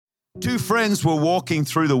Two friends were walking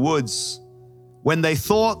through the woods. When they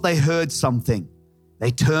thought they heard something,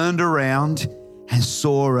 they turned around and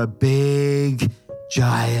saw a big,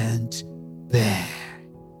 giant bear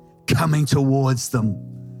coming towards them.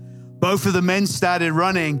 Both of the men started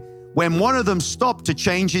running when one of them stopped to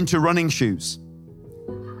change into running shoes.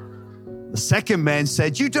 The second man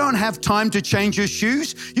said, "You don't have time to change your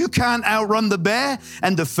shoes. You can't outrun the bear."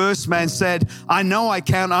 And the first man said, "I know I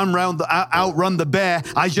can't outrun the bear.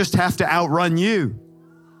 I just have to outrun you."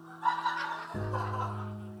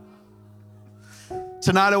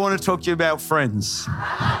 Tonight I want to talk to you about friends.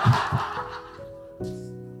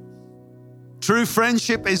 True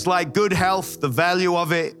friendship is like good health. The value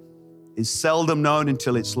of it is seldom known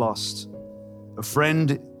until it's lost. A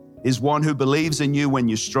friend is one who believes in you when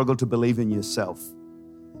you struggle to believe in yourself.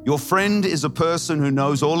 Your friend is a person who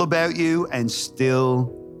knows all about you and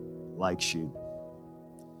still likes you.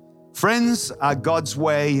 Friends are God's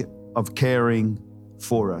way of caring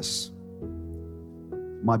for us.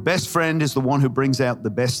 My best friend is the one who brings out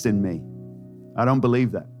the best in me. I don't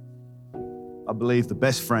believe that. I believe the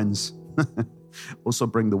best friends also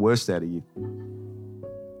bring the worst out of you.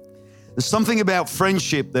 There's something about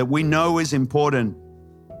friendship that we know is important,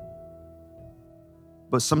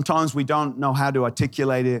 but sometimes we don't know how to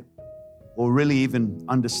articulate it or really even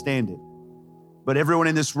understand it. But everyone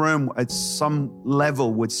in this room at some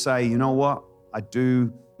level would say, you know what? I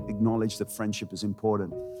do acknowledge that friendship is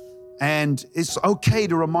important. And it's okay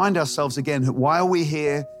to remind ourselves again, why are we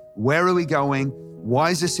here? Where are we going? Why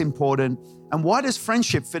is this important? And why does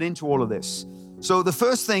friendship fit into all of this? So the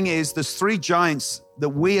first thing is there's three giants that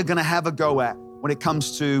we are going to have a go at when it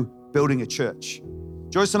comes to building a church.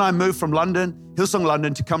 Joyce and I moved from London, Hillsong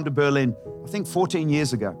London, to come to Berlin, I think 14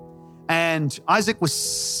 years ago. And Isaac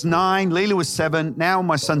was 9, Leela was 7. Now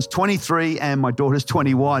my son's 23 and my daughter's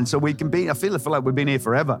 21. So I feel like we've been here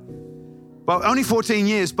forever. But only 14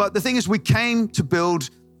 years. But the thing is, we came to build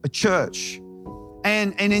a church.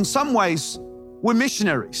 And in some ways, we're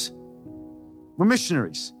missionaries. We're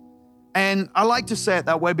missionaries. And I like to say it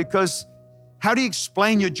that way because how do you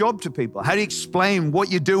explain your job to people? How do you explain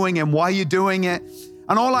what you're doing and why you're doing it?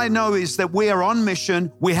 And all I know is that we are on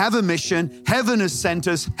mission. We have a mission. Heaven has sent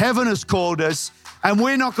us. Heaven has called us. And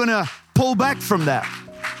we're not going to pull back from that.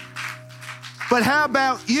 But how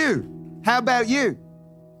about you? How about you?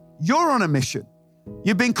 You're on a mission.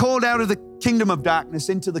 You've been called out of the kingdom of darkness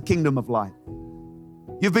into the kingdom of light.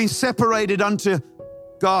 You've been separated unto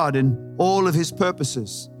God and all of his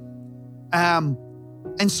purposes. And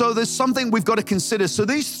so there's something we've got to consider. So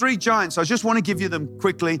these three giants, I just want to give you them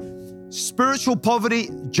quickly. Spiritual poverty,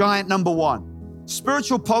 giant number one.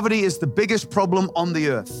 Spiritual poverty is the biggest problem on the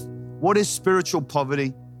earth. What is spiritual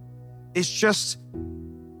poverty? It's just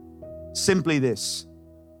simply this.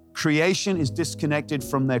 Creation is disconnected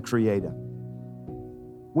from their creator.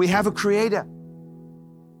 We have a creator.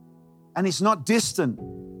 And it's not distant,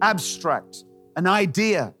 abstract, an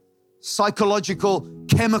idea, psychological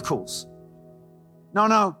chemicals.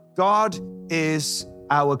 No, God is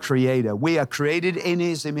our creator. We are created in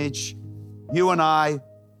his image. You and I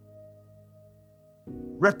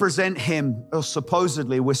represent him, or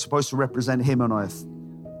supposedly we're supposed to represent him on earth.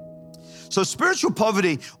 So spiritual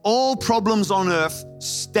poverty, all problems on earth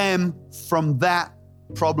stem from that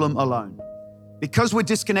problem alone. Because we're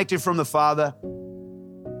disconnected from the Father,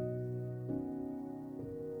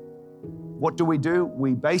 what do?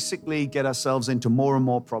 We basically get ourselves into more and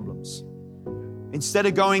more problems. Instead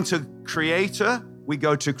of going to Creator, we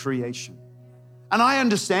go to creation. And I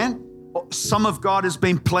understand some of God has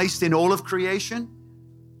been placed in all of creation.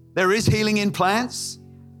 There is healing in plants.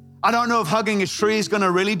 I don't know if hugging a tree is going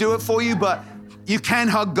to really do it for you, but you can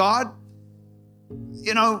hug God.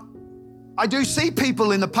 You know, I do see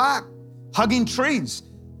people in the park hugging trees.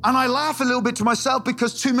 And I laugh a little bit to myself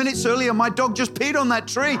because 2 minutes earlier, my dog just peed on that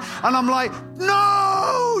tree. And I'm like,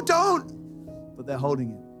 no, don't. But they're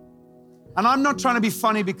holding it. And I'm not trying to be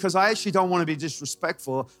funny because I actually don't want to be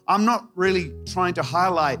disrespectful. I'm not really trying to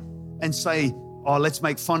highlight and say, oh, let's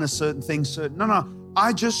make fun of certain things. No.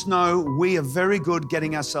 I just know we are very good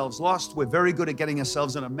getting ourselves lost. We're very good at getting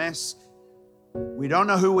ourselves in a mess. We don't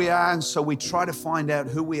know who we are, and so we try to find out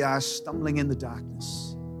who we are, stumbling in the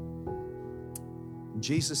darkness. And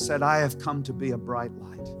Jesus said, I have come to be a bright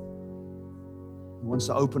light. He wants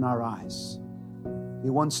to open our eyes. He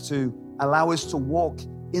wants to allow us to walk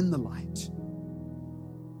in the light.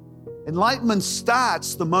 Enlightenment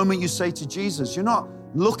starts the moment you say to Jesus. You're not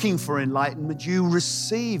looking for enlightenment. You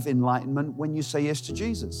receive enlightenment when you say yes to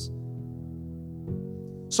Jesus.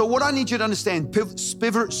 So what I need you to understand,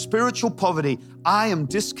 spiritual poverty, I am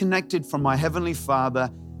disconnected from my Heavenly Father,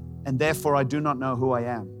 and therefore I do not know who I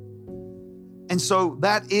am. And so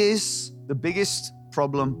that is the biggest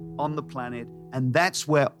problem on the planet, and that's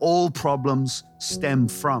where all problems stem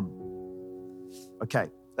from. Okay,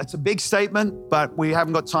 that's a big statement, but we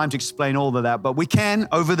haven't got time to explain all of that, but we can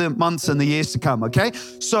over the months and the years to come, okay?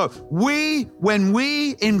 So when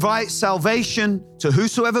we invite salvation to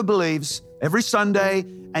whosoever believes every Sunday,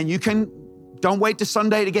 and don't wait to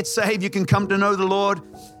Sunday to get saved, you can come to know the Lord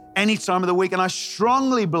any time of the week, and I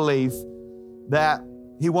strongly believe that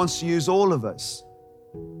He wants to use all of us,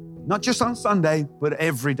 not just on Sunday, but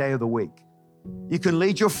every day of the week. You can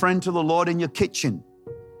lead your friend to the Lord in your kitchen,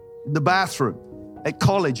 in the bathroom, at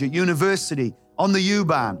college, at university, on the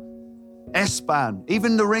U-Bahn, S-Bahn,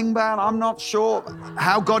 even the ring band. I'm not sure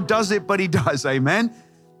how God does it, but He does, amen?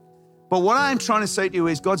 But what I'm trying to say to you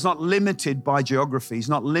is God's not limited by geography. He's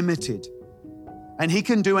not limited. And He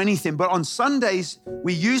can do anything. But on Sundays,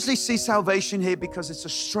 we usually see salvation here because it's a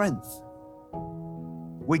strength.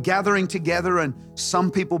 We're gathering together, and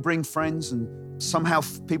some people bring friends, and somehow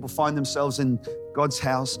people find themselves in God's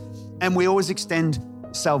house. And we always extend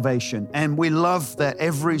salvation. And we love that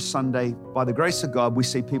every Sunday, by the grace of God, we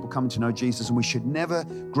see people coming to know Jesus, and we should never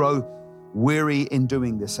grow weary in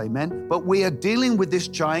doing this, amen? But we are dealing with this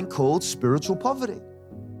giant called spiritual poverty.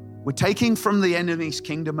 We're taking from the enemy's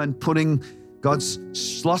kingdom and putting God's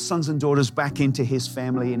lost sons and daughters back into His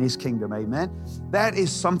family and His kingdom, amen? That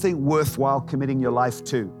is something worthwhile committing your life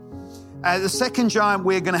to. The second giant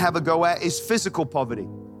we're going to have a go at is physical poverty.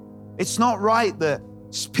 It's not right that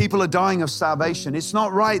people are dying of starvation. It's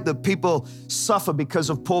not right that people suffer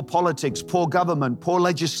because of poor politics, poor government, poor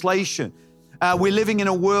legislation. We're living in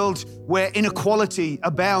a world where inequality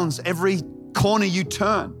abounds every corner you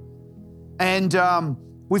turn. And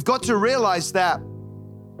we've got to realize that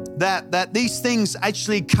these things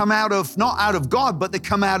actually come not out of God, but they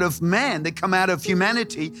come out of man. They come out of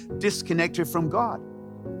humanity disconnected from God.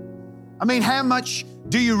 I mean, how much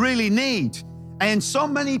do you really need? And so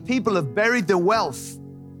many people have buried their wealth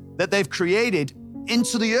that they've created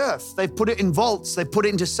into the earth. They've put it in vaults. They've put it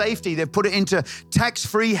into safety. They've put it into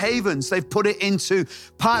tax-free havens. They've put it into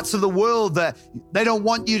parts of the world that they don't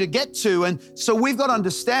want you to get to. And so we've got to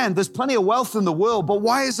understand there's plenty of wealth in the world, but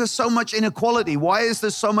why is there so much inequality? Why is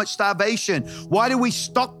there so much starvation? Why do we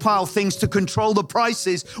stockpile things to control the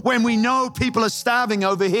prices when we know people are starving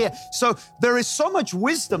over here? So there is so much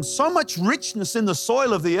wisdom, so much richness in the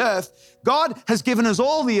soil of the earth. God has given us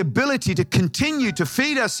all the ability to continue to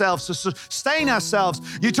feed ourselves, to sustain ourselves.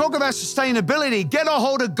 You talk about sustainability, get a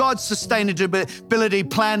hold of God's sustainability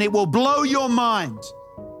plan. It will blow your mind.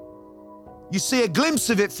 You see a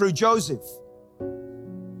glimpse of it through Joseph.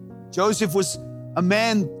 Joseph was a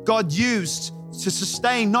man God used to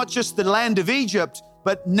sustain not just the land of Egypt,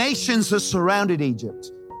 but nations that surrounded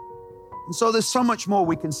Egypt. And so there's so much more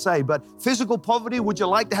we can say, but physical poverty, would you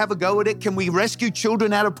like to have a go at it? Can we rescue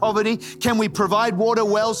children out of poverty? Can we provide water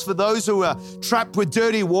wells for those who are trapped with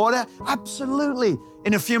dirty water? Absolutely.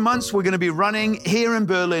 In a few months, we're going to be running here in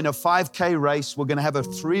Berlin a 5K race. We're going to have a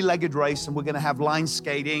 3-legged race, and we're going to have line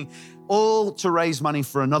skating, all to raise money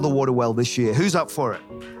for another water well this year. Who's up for it?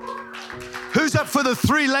 Who's up for the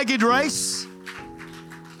 3-legged race?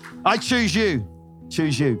 I choose you.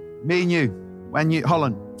 Choose you. Me and you. And you,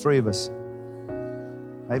 Holland, 3 of us.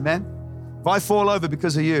 Amen. If I fall over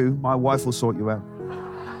because of you, my wife will sort you out.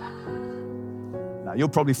 No, you'll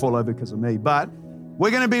probably fall over because of me, but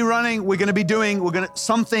we're going to be running, we're going to be doing,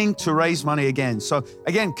 something to raise money again. So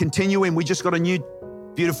again, continuing, we just got a new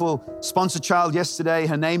beautiful sponsor child yesterday.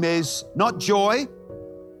 Her name is not Joy,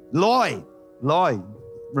 Loy. Loy.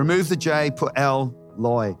 Remove the J, put L,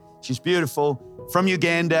 Loy. She's beautiful, from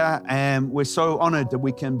Uganda, and we're so honored that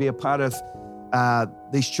we can be a part of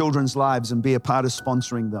these children's lives and be a part of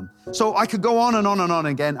sponsoring them. So I could go on and on and on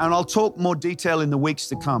again, and I'll talk more detail in the weeks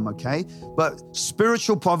to come, okay? But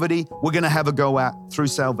spiritual poverty, we're going to have a go at through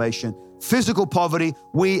salvation. Physical poverty,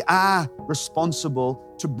 we are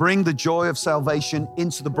responsible to bring the joy of salvation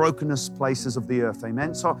into the brokenness places of the earth,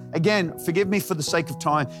 amen? So again, forgive me for the sake of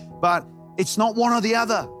time, but it's not one or the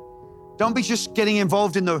other. Don't be just getting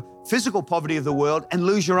involved in the physical poverty of the world and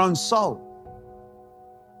lose your own soul.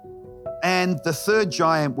 And the third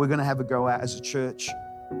giant we're going to have a go at as a church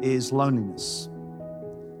is loneliness.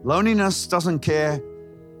 Loneliness doesn't care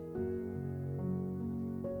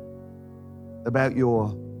about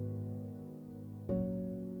your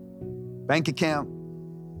bank account,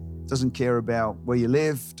 doesn't care about where you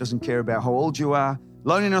live, doesn't care about how old you are.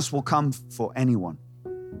 Loneliness will come for anyone.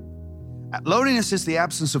 Loneliness is the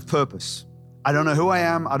absence of purpose. I don't know who I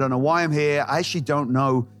am. I don't know why I'm here. I actually don't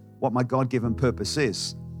know what my God-given purpose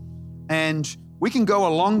is. And we can go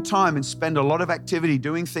a long time and spend a lot of activity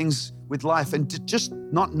doing things with life and to just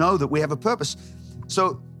not know that we have a purpose.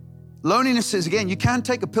 So loneliness is, again, you can't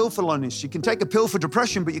take a pill for loneliness. You can take a pill for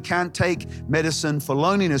depression, but you can't take medicine for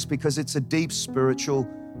loneliness because it's a deep spiritual,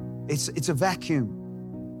 it's a vacuum.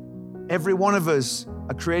 Every one of us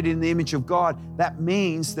are created in the image of God. That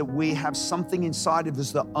means that we have something inside of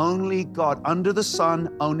us that only God, under the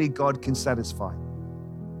sun, only God can satisfy.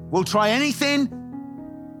 We'll try anything,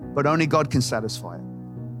 but only God can satisfy it.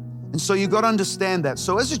 And so you've got to understand that.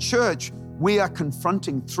 So as a church, we are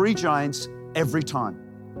confronting 3 giants every time.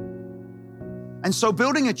 And so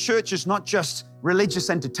building a church is not just religious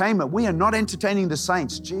entertainment. We are not entertaining the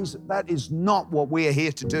saints. Jesus, that is not what we are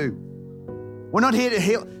here to do. We're not here to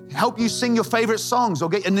help you sing your favorite songs or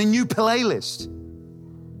get in a new playlist.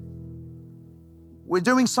 We're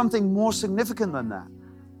doing something more significant than that.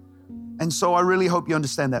 And so I really hope you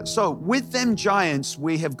understand that. So with them giants,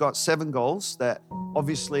 we have got 7 goals that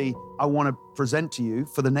obviously I want to present to you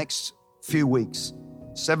for the next few weeks.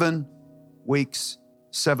 7 weeks,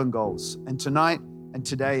 7 goals. And tonight and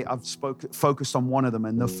today I've focused on one of them.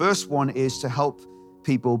 And the first one is to help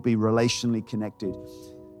people be relationally connected.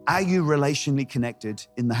 Are you relationally connected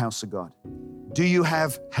in the house of God? Do you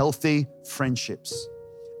have healthy friendships?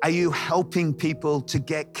 Are you helping people to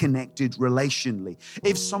get connected relationally?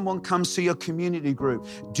 If someone comes to your community group,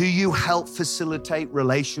 do you help facilitate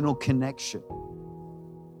relational connection?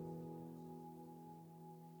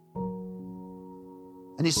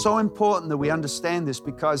 And it's so important that we understand this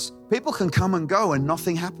because people can come and go and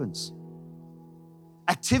nothing happens.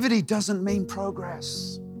 Activity doesn't mean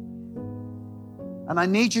progress. And I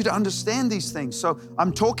need you to understand these things. So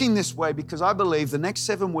I'm talking this way because I believe the next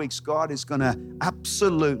 7 weeks, God is going to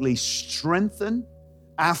absolutely strengthen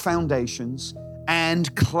our foundations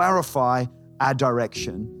and clarify our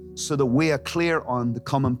direction so that we are clear on the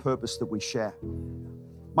common purpose that we share.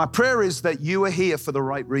 My prayer is that you are here for the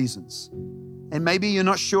right reasons. And maybe you're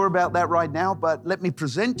not sure about that right now, but let me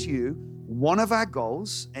present to you one of our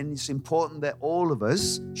goals, and it's important that all of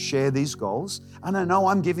us share these goals. And I know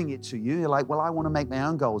I'm giving it to you. You're like, well, I want to make my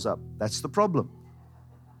own goals up. That's the problem.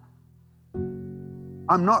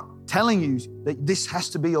 I'm not telling you that this has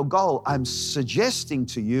to be your goal. I'm suggesting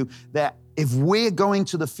to you that if we're going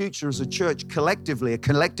to the future as a church collectively, a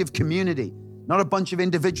collective community, not a bunch of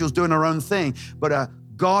individuals doing our own thing, but a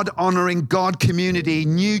God-honoring, God community,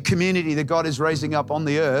 new community that God is raising up on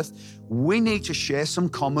the earth, we need to share some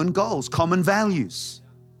common goals, common values.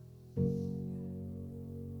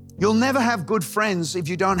 You'll never have good friends if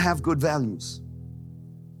you don't have good values.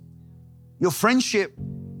 Your friendship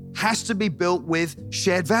has to be built with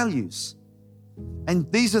shared values.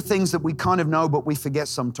 And these are things that we kind of know, but we forget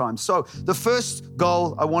sometimes. So the first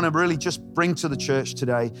goal I want to really just bring to the church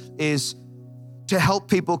today is to help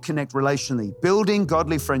people connect relationally, building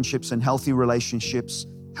godly friendships and healthy relationships,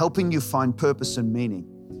 helping you find purpose and meaning.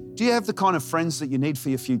 Do you have the kind of friends that you need for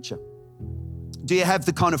your future? Do you have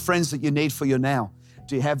the kind of friends that you need for your now?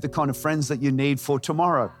 Do you have the kind of friends that you need for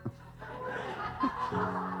tomorrow?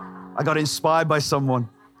 I got inspired by someone.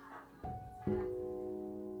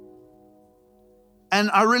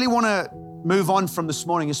 And I really want to move on from this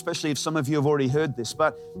morning, especially if some of you have already heard this,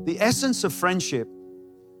 but the essence of friendship,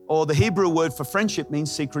 or the Hebrew word for friendship,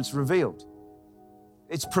 means secrets revealed.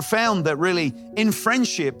 It's profound that really in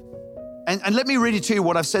friendship, and let me read it to you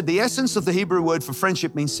what I've said. The essence of the Hebrew word for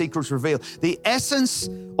friendship means secrets revealed. The essence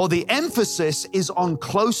or the emphasis is on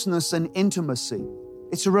closeness and intimacy.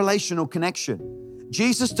 It's a relational connection.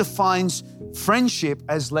 Jesus defines friendship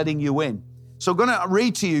as letting you in. So I'm going to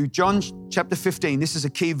read to you John chapter 15. This is a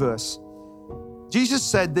key verse. Jesus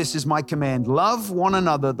said, "This is my command, love one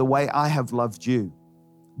another the way I have loved you."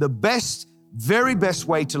 The best, very best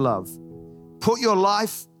way to love. Put your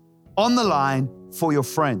life on the line for your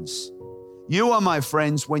friends. You are my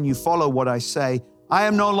friends when you follow what I say. I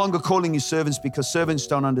am no longer calling you servants because servants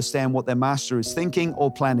don't understand what their master is thinking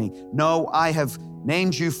or planning. No, I have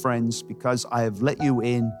named you friends because I have let you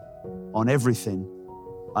in on everything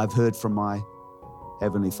I've heard from my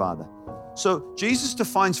Heavenly Father. So Jesus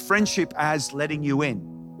defines friendship as letting you in.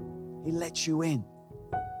 He lets you in.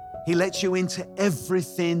 He lets you into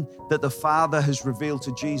everything that the Father has revealed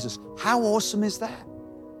to Jesus. How awesome is that?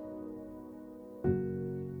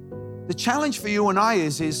 The challenge for you and I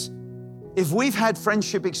is if we've had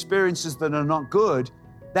friendship experiences that are not good,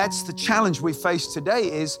 that's the challenge we face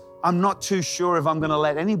today is I'm not too sure if I'm going to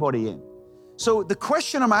let anybody in. So the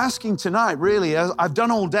question I'm asking tonight, really, as I've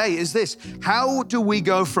done all day, is this: how do we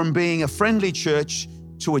go from being a friendly church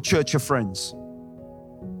to a church of friends?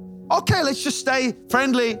 Okay, let's just stay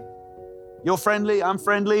friendly. You're friendly, I'm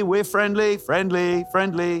friendly, we're friendly, friendly,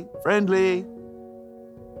 friendly, friendly.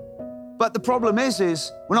 But the problem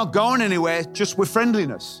is we're not going anywhere just with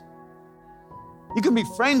friendliness. You can be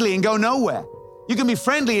friendly and go nowhere. You can be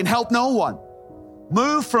friendly and help no one.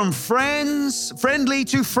 Move from friendly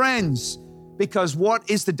to friends. Because what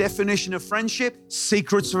is the definition of friendship?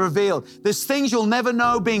 Secrets revealed. There's things you'll never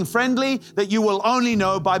know being friendly that you will only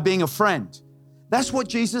know by being a friend. That's what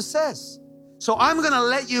Jesus says. So I'm going to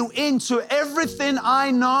let you into everything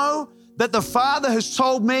I know that the Father has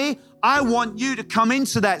told me. I want you to come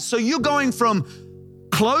into that. So you're going from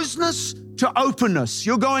closeness to openness.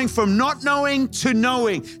 You're going from not knowing to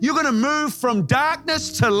knowing. You're going to move from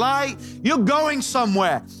darkness to light. You're going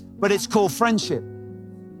somewhere, but it's called friendship.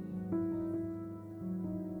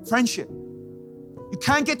 Friendship. You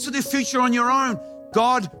can't get to the future on your own.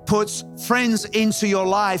 God puts friends into your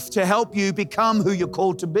life to help you become who you're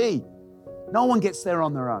called to be. No one gets there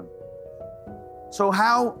on their own. So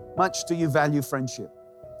how much do you value friendship?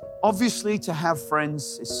 Obviously, to have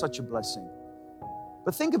friends is such a blessing.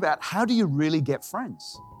 But think about, how do you really get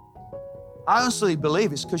friends? I honestly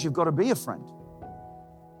believe it's because you've got to be a friend.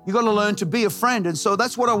 You've got to learn to be a friend. And so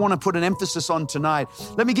that's what I want to put an emphasis on tonight.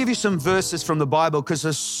 Let me give you some verses from the Bible because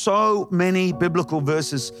there's so many biblical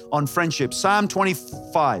verses on friendship. Psalm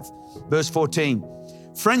 25, verse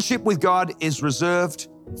 14. Friendship with God is reserved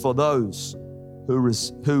for those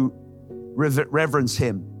who reverence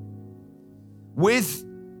Him. With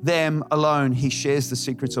them alone, He shares the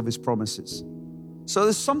secrets of His promises. So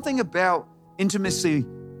there's something about intimacy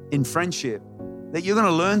in friendship that you're going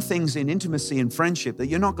to learn things in intimacy and friendship that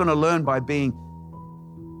you're not going to learn by being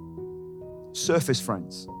surface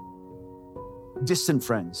friends, distant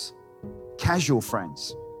friends, casual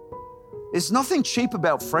friends. There's nothing cheap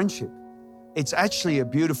about friendship. It's actually a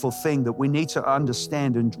beautiful thing that we need to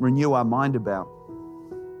understand and renew our mind about.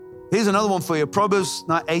 Here's another one for you. Proverbs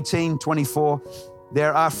 18:24.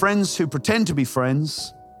 There are friends who pretend to be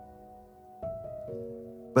friends,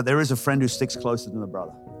 but there is a friend who sticks closer than a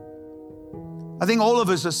brother. I think all of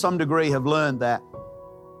us, to some degree, have learned that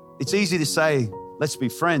it's easy to say, let's be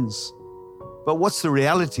friends, but what's the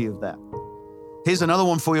reality of that? Here's another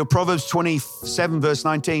one for you. Proverbs 27, verse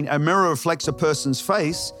 19. A mirror reflects a person's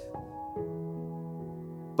face,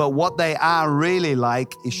 but what they are really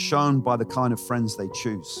like is shown by the kind of friends they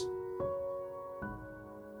choose.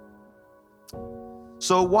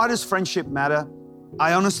 So why does friendship matter?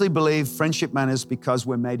 I honestly believe friendship matters because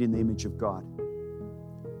we're made in the image of God.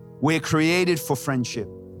 We're created for friendship.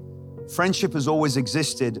 Friendship has always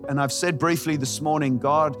existed. And I've said briefly this morning,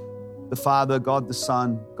 God the Father, God the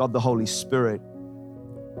Son, God the Holy Spirit.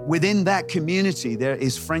 Within that community, there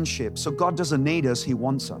is friendship. So God doesn't need us, He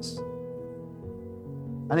wants us.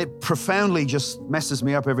 And it profoundly just messes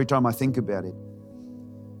me up every time I think about it.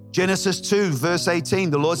 Genesis 2, verse 18,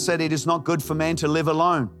 the Lord said, it is not good for man to live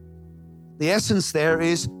alone. The essence there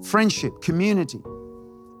is friendship, community.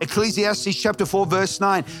 Ecclesiastes chapter 4, verse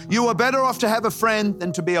 9, you are better off to have a friend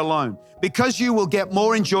than to be alone because you will get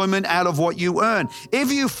more enjoyment out of what you earn.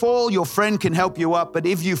 If you fall, your friend can help you up, but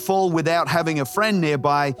if you fall without having a friend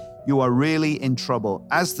nearby, you are really in trouble.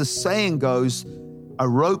 As the saying goes, a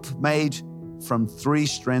rope made from 3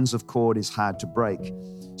 strands of cord is hard to break.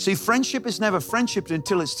 See, friendship is never friendship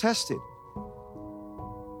until it's tested.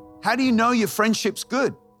 How do you know your friendship's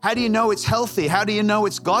good? How do you know it's healthy? How do you know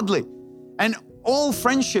it's godly? And all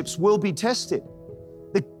friendships will be tested.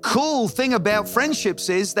 The cool thing about friendships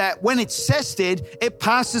is that when it's tested, it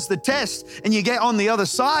passes the test and you get on the other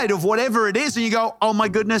side of whatever it is and you go, oh my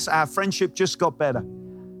goodness, our friendship just got better.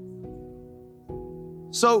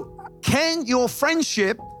 So can your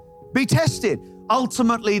friendship be tested?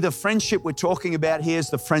 Ultimately, the friendship we're talking about here is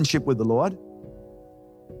the friendship with the Lord.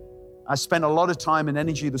 I spent a lot of time and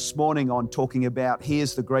energy this morning on talking about he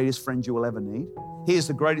is the greatest friend you will ever need. He is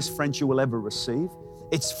the greatest friend you will ever receive.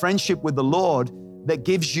 It's friendship with the Lord that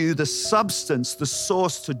gives you the substance, the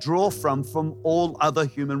source to draw from all other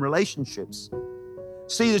human relationships.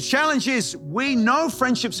 See, the challenge is we know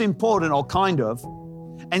friendship's important, or kind of,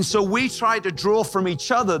 and so we try to draw from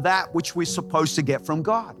each other that which we're supposed to get from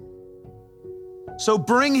God. So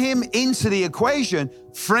bring him into the equation.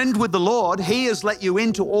 Friend with the Lord. He has let you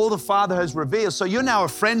into all the Father has revealed. So you're now a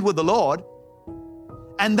friend with the Lord.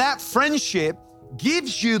 And that friendship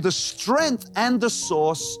gives you the strength and the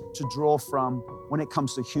source to draw from when it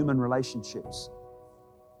comes to human relationships.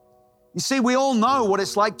 You see, we all know what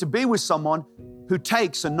it's like to be with someone who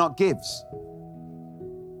takes and not gives.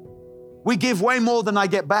 We give way more than I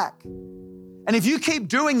get back. And if you keep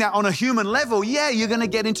doing that on a human level, you're going to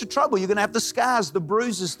get into trouble. You're going to have the scars, the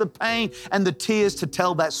bruises, the pain, and the tears to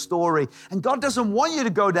tell that story. And God doesn't want you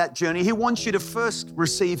to go that journey. He wants you to first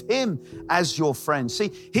receive Him as your friend.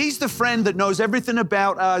 See, He's the friend that knows everything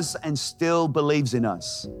about us and still believes in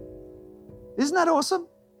us. Isn't that awesome?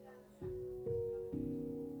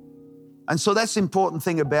 And so that's the important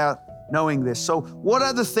thing about knowing this. So what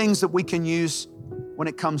are the things that we can use when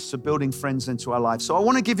it comes to building friends into our life? So I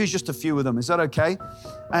want to give you just a few of them. Is that okay?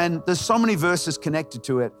 And there's so many verses connected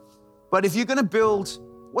to it. But if you're going to build,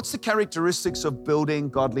 what's the characteristics of building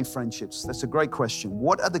godly friendships? That's a great question.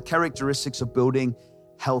 What are the characteristics of building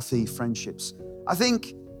healthy friendships? I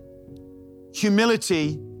think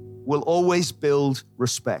humility will always build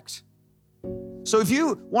respect. So if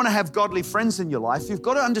you want to have godly friends in your life, you've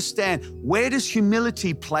got to understand, where does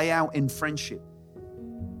humility play out in friendship?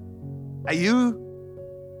 Are you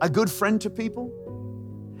a good friend to people?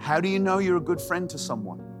 How do you know you're a good friend to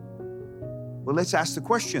someone? Well, let's ask the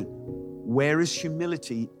question, where is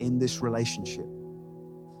humility in this relationship?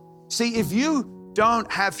 See, if you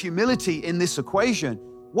don't have humility in this equation,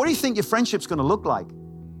 what do you think your friendship's going to look like?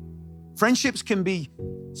 Friendships can be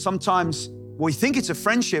sometimes, we think it's a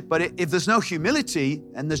friendship, but if there's no humility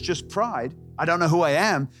and there's just pride, I don't know who I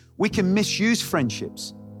am, we can misuse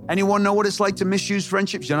friendships. Anyone know what it's like to misuse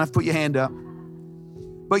friendships? You don't have to put your hand up.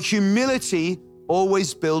 But humility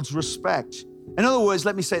always builds respect. In other words,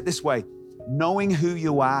 let me say it this way. Knowing who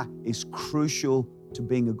you are is crucial to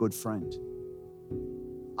being a good friend.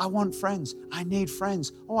 I want friends. I need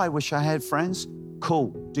friends. Oh, I wish I had friends.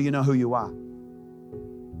 Cool. Do you know who you are?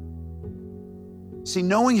 See,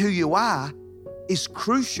 knowing who you are is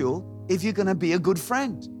crucial if you're going to be a good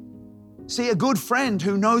friend. See, a good friend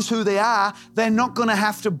who knows who they are, they're not going to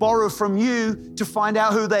have to borrow from you to find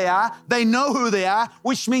out who they are. They know who they are,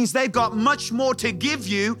 which means they've got much more to give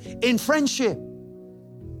you in friendship.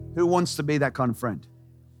 Who wants to be that kind of friend?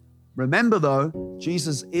 Remember though,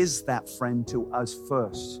 Jesus is that friend to us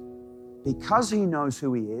first. Because He knows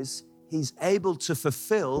who He is, He's able to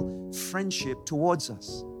fulfill friendship towards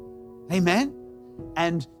us. Amen?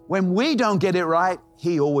 And when we don't get it right,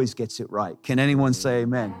 He always gets it right. Can anyone say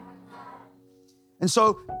amen? And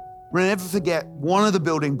so, we'll never forget, one of the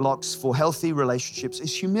building blocks for healthy relationships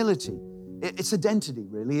is humility. It's identity,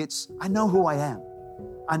 really. It's, I know who I am.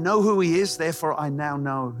 I know who He is, therefore I now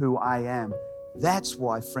know who I am. That's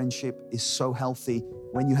why friendship is so healthy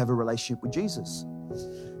when you have a relationship with Jesus.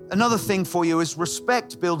 Another thing for you is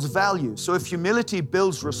respect builds value. So if humility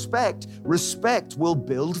builds respect, respect will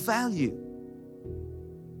build value.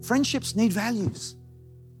 Friendships need values.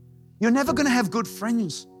 You're never going to have good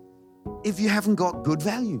friends if you haven't got good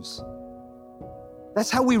values. That's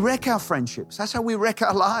how we wreck our friendships. That's how we wreck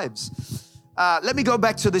our lives. Let me go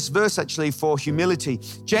back to this verse actually for humility.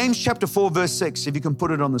 James chapter 4, verse 6, if you can put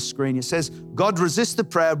it on the screen. It says, God resists the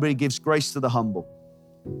proud, but He gives grace to the humble.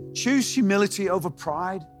 Choose humility over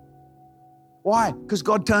pride. Why? Because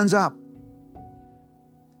God turns up.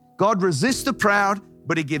 God resists the proud,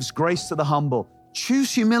 but He gives grace to the humble.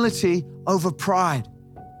 Choose humility over pride.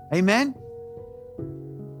 Amen?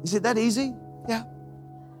 Is it that easy? Yeah.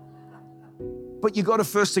 But you got to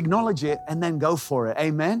first acknowledge it and then go for it.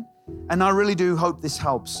 Amen? And I really do hope this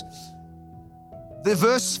helps. The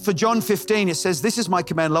verse for John 15, it says, this is my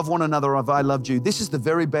command, love one another as I loved you. This is the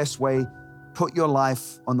very best way. Put your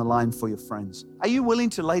life on the line for your friends. Are you willing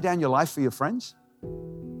to lay down your life for your friends?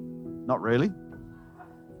 Not really.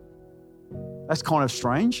 That's kind of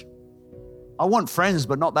strange. I want friends,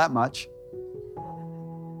 but not that much.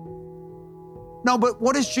 No, but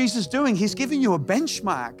what is Jesus doing? He's giving you a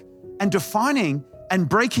benchmark and defining and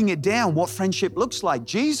breaking it down what friendship looks like.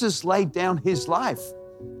 Jesus laid down His life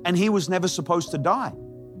and He was never supposed to die.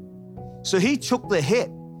 So He took the hit.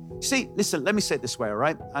 See, listen, let me say it this way, all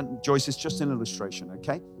right? And Joyce, it's just an illustration,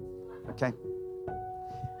 okay? Okay.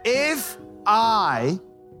 If I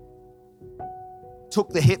took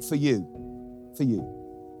the hit for you,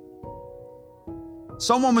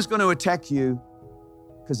 someone was going to attack you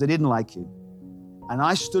because they didn't like you. And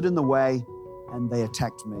I stood in the way and they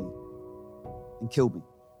attacked me and killed me.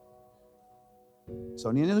 It's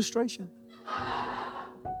only an illustration.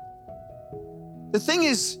 The thing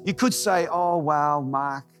is, you could say, oh, wow,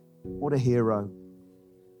 Mark, what a hero.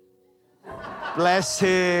 Bless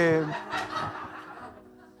him.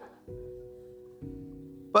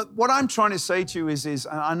 But what I'm trying to say to you is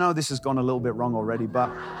I know this has gone a little bit wrong already, but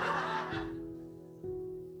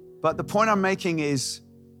the point I'm making is,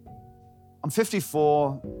 I'm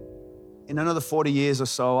 54. In another 40 years or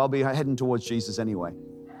so, I'll be heading towards Jesus anyway.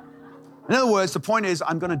 In other words, the point is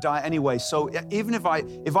I'm going to die anyway. So even if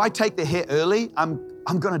I take the hit early, I'm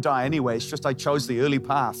going to die anyway. It's just I chose the early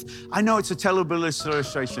path. I know it's a terrible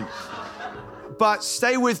illustration. But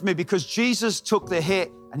stay with me, because Jesus took the hit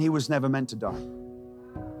and he was never meant to die.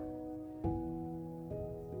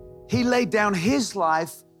 He laid down his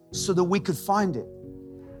life so that we could find it.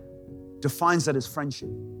 Defines that as friendship.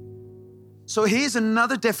 So here's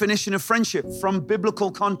another definition of friendship from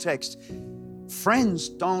biblical context. Friends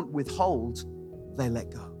don't withhold, they let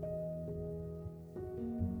go.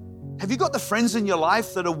 Have you got the friends in your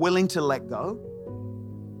life that are willing to let go?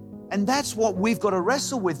 And that's what we've got to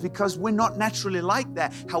wrestle with, because we're not naturally like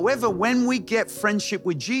that. However, when we get friendship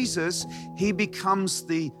with Jesus, he becomes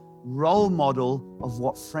the role model of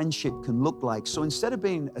what friendship can look like. So instead of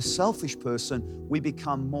being a selfish person, we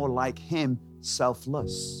become more like him,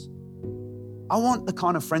 selfless. I want the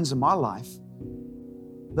kind of friends in my life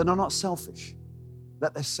that are not selfish,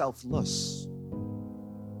 that they're selfless.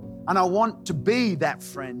 And I want to be that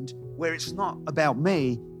friend where it's not about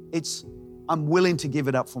me, it's I'm willing to give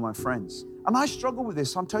it up for my friends. And I struggle with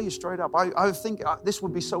this. I'll tell you straight up. I think this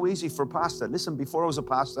would be so easy for a pastor. Listen, before I was a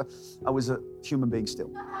pastor, I was a human being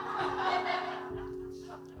still.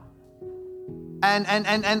 And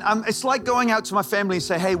it's like going out to my family and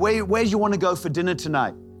say, hey, where do you want to go for dinner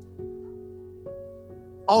tonight?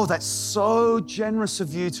 Oh, that's so generous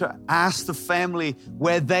of you to ask the family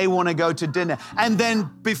where they want to go to dinner. And then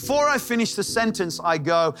before I finish the sentence, I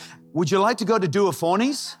go, would you like to go to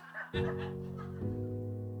Duoforni's?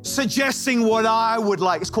 Suggesting what I would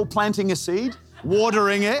like. It's called planting a seed,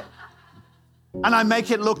 watering it. And I make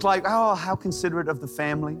it look like, oh, how considerate of the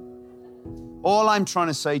family. All I'm trying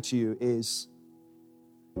to say to you is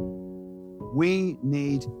we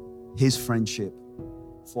need his friendship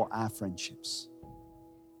for our friendships.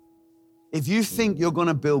 If you think you're going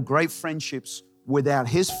to build great friendships without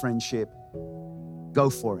his friendship, go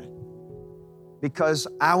for it. Because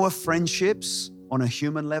our friendships on a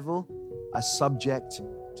human level are subject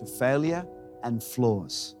to failure and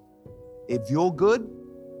flaws. If you're good,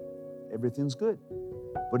 everything's good.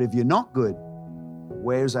 But if you're not good,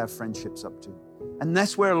 where's our friendships up to? And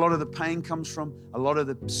that's where a lot of the pain comes from, a lot of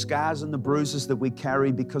the scars and the bruises that we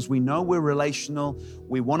carry, because we know we're relational.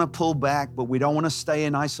 We want to pull back, but we don't want to stay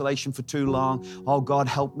in isolation for too long. Oh, God,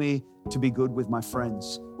 help me to be good with my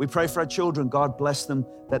friends. We pray for our children. God bless them,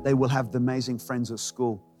 that they will have the amazing friends at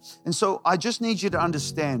school. And so I just need you to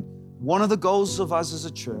understand, one of the goals of us as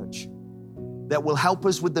a church that will help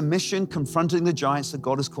us with the mission, confronting the giants that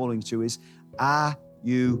God is calling you to, is, are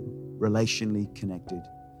you relationally connected?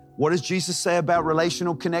 What does Jesus say about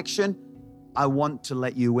relational connection? I want to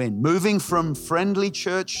let you in. Moving from friendly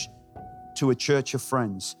church to a church of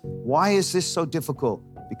friends. Why is this so difficult?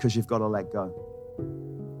 Because you've got to let go.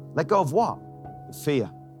 Let go of what? The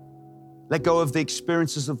fear. Let go of the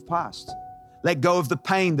experiences of the past. Let go of the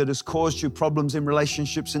pain that has caused you problems in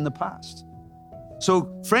relationships in the past.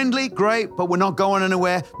 So friendly, great, but we're not going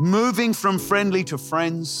anywhere. Moving from friendly to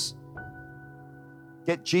friends.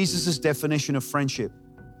 Get Jesus' definition of friendship.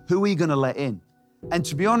 Who are you going to let in? And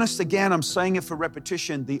to be honest, again, I'm saying it for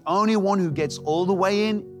repetition, the only one who gets all the way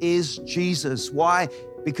in is Jesus. Why?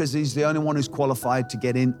 Because he's the only one who's qualified to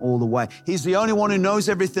get in all the way. He's the only one who knows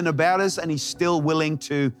everything about us, and he's still willing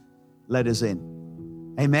to let us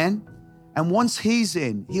in. Amen? And once he's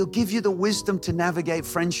in, he'll give you the wisdom to navigate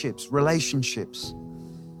friendships, relationships.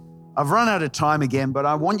 I've run out of time again, but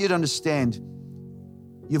I want you to understand,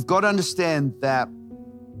 you've got to understand that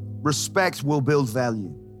respect will build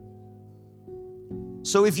value.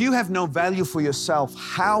 So if you have no value for yourself,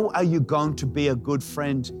 how are you going to be a good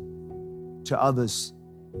friend to others?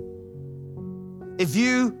 If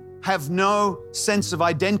you have no sense of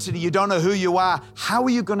identity, you don't know who you are, how are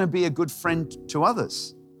you going to be a good friend to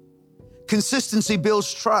others? Consistency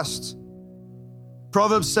builds trust.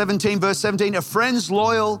 Proverbs 17, verse 17, a friend's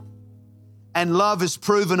loyal and love is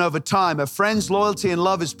proven over time. A friend's loyalty and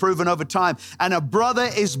love is proven over time. And a brother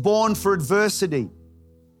is born for adversity.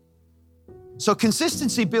 So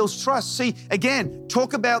consistency builds trust. See, again,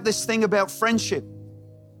 talk about this thing about friendship.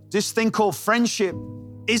 This thing called friendship.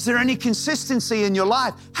 Is there any consistency in your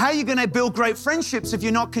life? How are you going to build great friendships if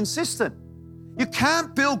you're not consistent? You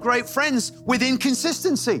can't build great friends with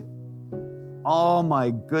inconsistency. Oh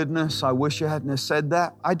my goodness, I wish I hadn't said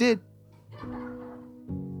that. I did.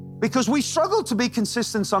 Because we struggle to be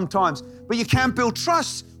consistent sometimes, but you can't build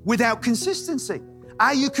trust without consistency.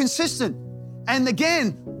 Are you consistent? And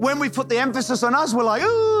again, when we put the emphasis on us, we're like,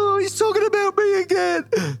 oh, he's talking about me again.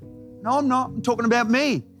 No, I'm not. I'm talking about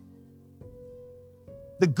me.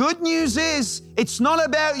 The good news is it's not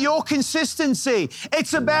about your consistency.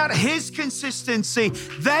 It's about His consistency.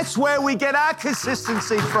 That's where we get our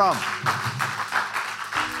consistency from.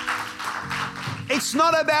 It's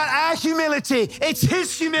not about our humility. It's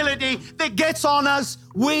His humility that gets on us.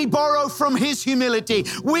 We borrow from His humility.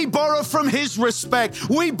 We borrow from His respect.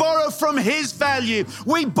 We borrow from His value.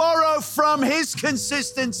 We borrow from His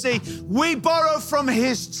consistency. We borrow from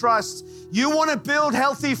His trust. You want to build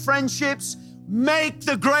healthy friendships? Make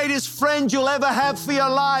the greatest friend you'll ever have for your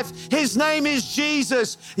life. His name is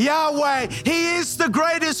Jesus, Yahweh. He is the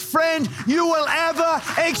greatest friend you will ever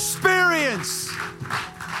experience.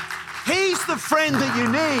 He's the friend that you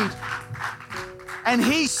need. And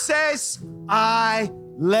He says, I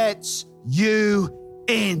let you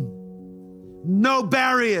in. No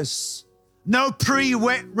barriers, no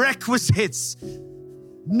prerequisites,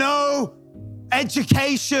 no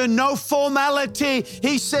education, no formality.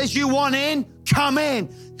 He says, you want in? Come in.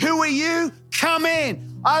 Who are you? Come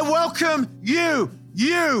in. I welcome you.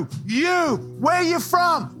 You. Where are you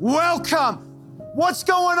from? Welcome. What's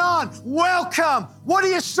going on? Welcome. What are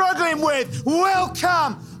you struggling with?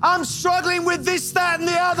 Welcome. I'm struggling with this, that, and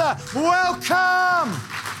the other. Welcome.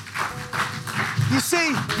 You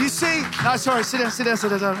see. No, sorry, sit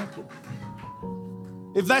down.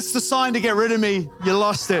 If that's the sign to get rid of me, you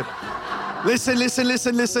lost it. Listen.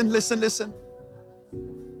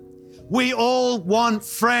 We all want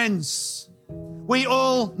friends. We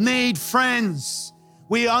all need friends.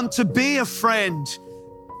 We want to be a friend.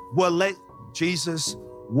 Well, let Jesus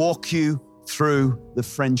walk you through the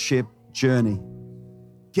friendship journey.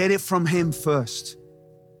 Get it from Him first.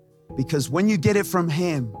 Because when you get it from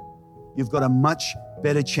Him, you've got a much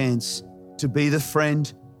better chance to be the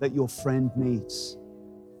friend that your friend needs.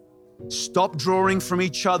 Stop drawing from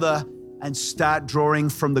each other and start drawing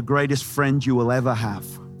from the greatest friend you will ever have.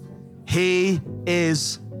 He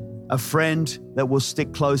is a friend that will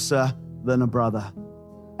stick closer than a brother.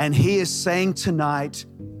 And He is saying tonight,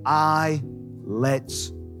 I let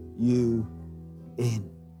you in.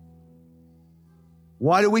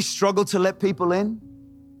 Why do we struggle to let people in?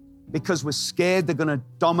 Because we're scared they're going to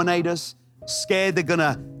dominate us, scared they're going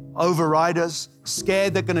to override us,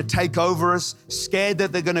 scared they're going to take over us, scared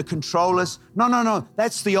that they're going to control us. No.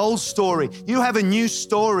 That's the old story. You have a new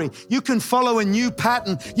story. You can follow a new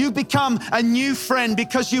pattern. You become a new friend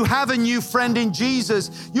because you have a new friend in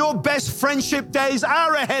Jesus. Your best friendship days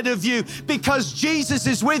are ahead of you because Jesus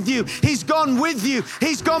is with you. He's gone with you.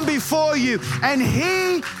 He's gone before you. And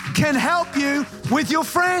He can help you with your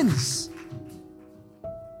friends.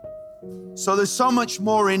 So there's so much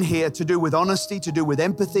more in here to do with honesty, to do with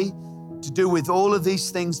empathy, to do with all of these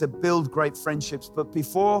things that build great friendships. But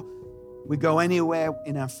before we go anywhere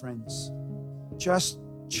in our friends, just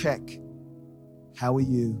check, how are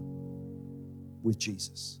you with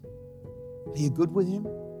Jesus? Are you good with Him?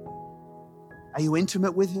 Are you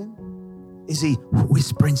intimate with Him? Is He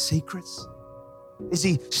whispering secrets? Is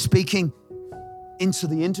He speaking into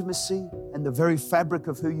the intimacy and the very fabric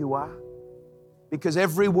of who you are? Because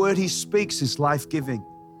every word He speaks is life-giving.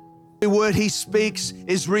 Every word He speaks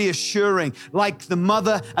is reassuring, like the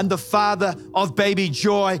mother and the father of baby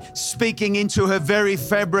Joy speaking into her very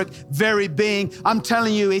fabric, very being. I'm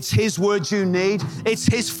telling you, it's His words you need. It's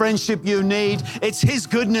His friendship you need. It's His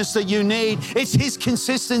goodness that you need. It's His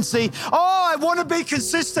consistency. Oh, I want to be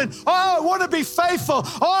consistent. Oh, I want to be faithful.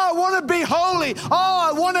 Oh, I want to be holy. Oh,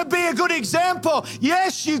 I want to be a good example.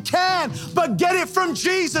 Yes, you can, but get it from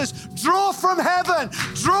Jesus. Draw from heaven.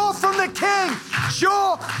 Draw from the King.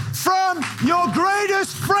 Draw from your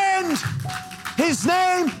greatest friend. His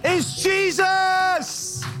name is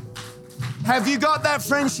Jesus. Have you got that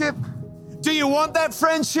friendship? Do you want that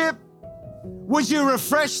friendship? Would you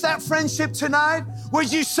refresh that friendship tonight?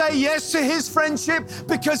 Would you say yes to His friendship?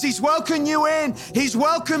 Because He's welcoming you in. He's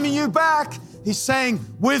welcoming you back. He's saying,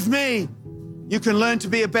 with me, you can learn to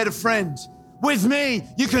be a better friend. With me,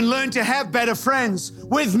 you can learn to have better friends.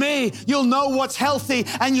 With me, you'll know what's healthy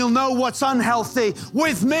and you'll know what's unhealthy.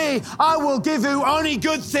 With me, I will give you only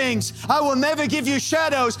good things. I will never give you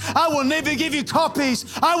shadows. I will never give you copies.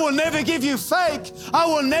 I will never give you fake. I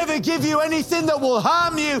will never give you anything that will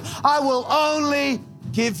harm you. I will only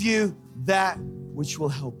give you that which will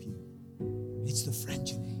help you. It's the friend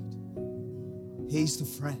you need. He's the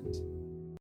friend.